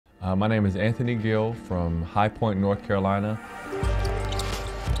My name is Anthony Gill from High Point, North Carolina.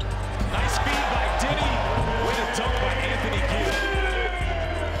 Nice feed by Diddy with a dunk by Anthony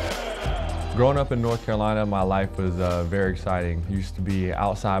Gill. Growing up in North Carolina, my life was very exciting. Used to be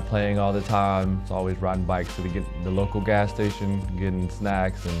outside playing all the time. Was always riding bikes to the local gas station, getting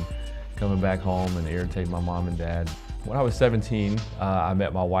snacks and coming back home and irritating my mom and dad. When I was 17, I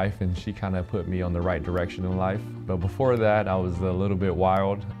met my wife and she kind of put me on the right direction in life. But before that, I was a little bit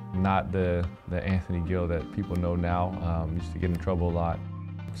wild, not the Anthony Gill that people know now. Used to get in trouble a lot.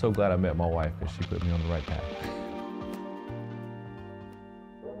 I'm so glad I met my wife because she put me on the right path.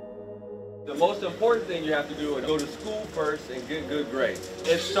 The most important thing you have to do is go to school first and get good grades.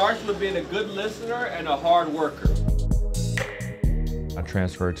 It starts with being a good listener and a hard worker. I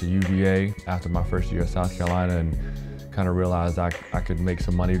transferred to UVA after my first year at South Carolina and kind of realized I could make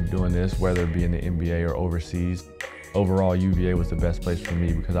some money doing this, whether it be in the NBA or overseas. Overall, UVA was the best place for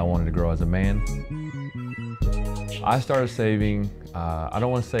me because I wanted to grow as a man. I started saving, I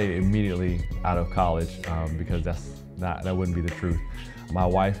don't want to say immediately out of college because that wouldn't be the truth. My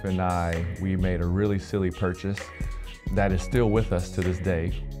wife and I, we made a really silly purchase that is still with us to this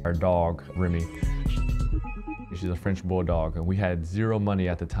day. Our dog, Remy. She's a French bulldog, and we had zero money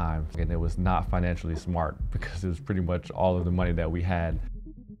at the time, and it was not financially smart because it was pretty much all of the money that we had.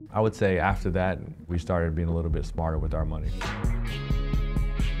 I would say after that, we started being a little bit smarter with our money.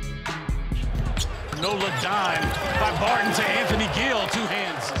 No-look dime by Barton to Anthony Gill, two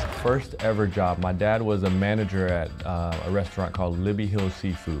hands. First ever job, my dad was a manager at a restaurant called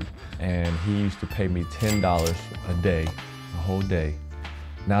𝗙𝗢𝗟𝗡𝗧, and he used to pay me $10 a day, a whole day.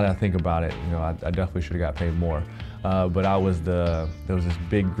 Now that I think about it, you know, I definitely should have got paid more. But there was this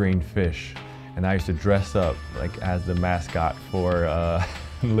big green fish, and I used to dress up like as the mascot for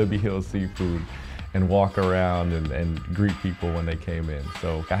𝗙𝗢𝗟𝗡𝗧 and walk around and greet people when they came in.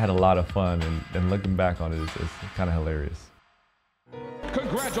 So I had a lot of fun, and looking back on it, it's kind of hilarious.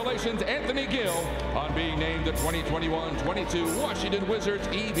 Congratulations, Anthony Gill, on being named the 2021-22 Washington Wizards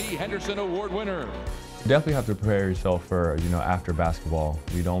E.B. Henderson Award winner. You definitely have to prepare yourself for, you know, after basketball.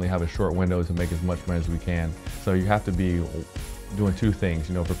 We'd only have a short window to make as much money as we can. So you have to be doing two things,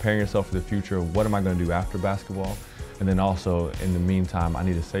 you know, preparing yourself for the future. What am I going to do after basketball? And then also, in the meantime, I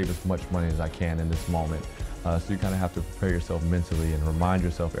need to save as much money as I can in this moment. So you kind of have to prepare yourself mentally and remind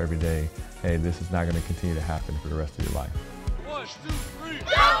yourself every day, hey, this is not going to continue to happen for the rest of your life. 1, 2,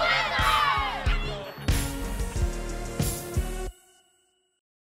 3.